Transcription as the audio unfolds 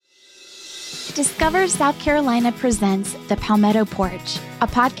Discover South Carolina presents The Palmetto Porch, a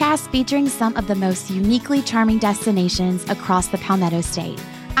podcast featuring some of the most uniquely charming destinations across the Palmetto State.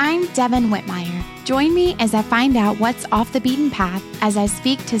 I'm Devin Whitmire. Join me as I find out what's off the beaten path as I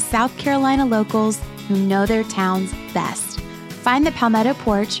speak to South Carolina locals who know their towns best. Find The Palmetto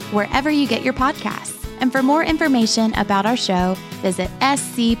Porch wherever you get your podcasts. And for more information about our show, visit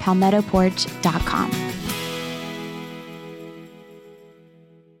scpalmettoporch.com.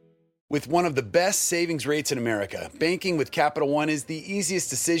 With one of the best savings rates in America, banking with Capital One is the easiest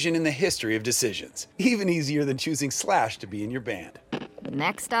decision in the history of decisions. Even easier than choosing Slash to be in your band.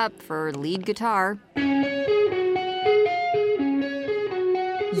 Next up for lead guitar.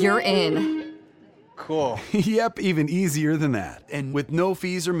 You're in. Cool. Yep, even easier than that. And with no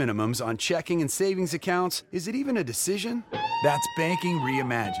fees or minimums on checking and savings accounts, is it even a decision? That's banking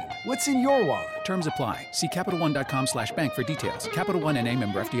reimagined. What's in your wallet? Terms apply. See CapitalOne.com/bank for details. Capital One N.A.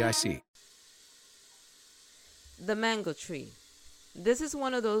 member FDIC. The Mango Tree. This is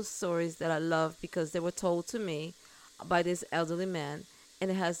one of those stories that I love because they were told to me by this elderly man,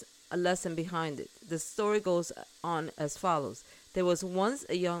 and it has a lesson behind it. The story goes on as follows. There was once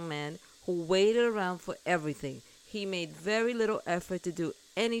a young man who waited around for everything. He made very little effort to do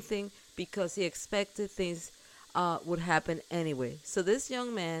anything because he expected things would happen anyway. So this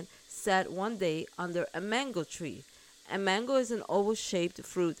young man sat one day under a mango tree. A mango is an oval-shaped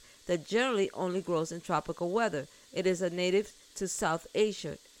fruit that generally only grows in tropical weather. It is a native to South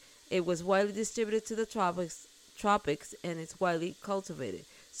Asia. It was widely distributed to the tropics and it's widely cultivated.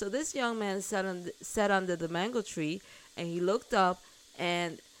 So this young man sat under the mango tree, and he looked up,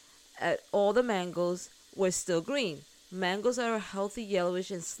 and all the mangoes were still green. Mangoes are a healthy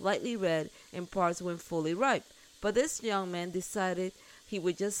yellowish and slightly red in parts when fully ripe. But this young man decided he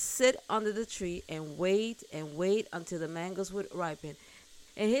would just sit under the tree and wait until the mangoes would ripen.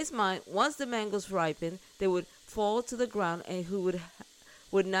 In his mind, once the mangoes ripened, they would fall to the ground, and he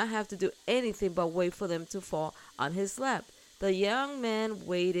would not have to do anything but wait for them to fall on his lap. The young man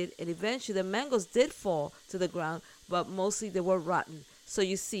waited, and eventually the mangoes did fall to the ground, but mostly they were rotten. So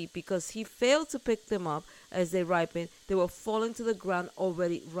you see, because he failed to pick them up as they ripened, they were falling to the ground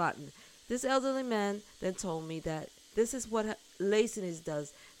already rotten. This elderly man then told me that this is what laziness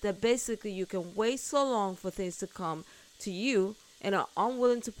does, that basically you can wait so long for things to come to you and are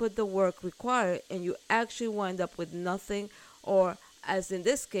unwilling to put the work required, and you actually wind up with nothing, or as in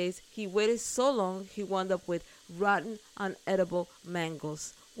this case, he waited so long he wound up with rotten, unedible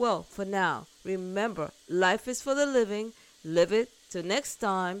mangoes. Well, for now, remember, life is for the living. Live it. Till next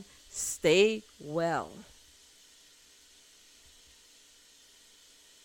time, stay well.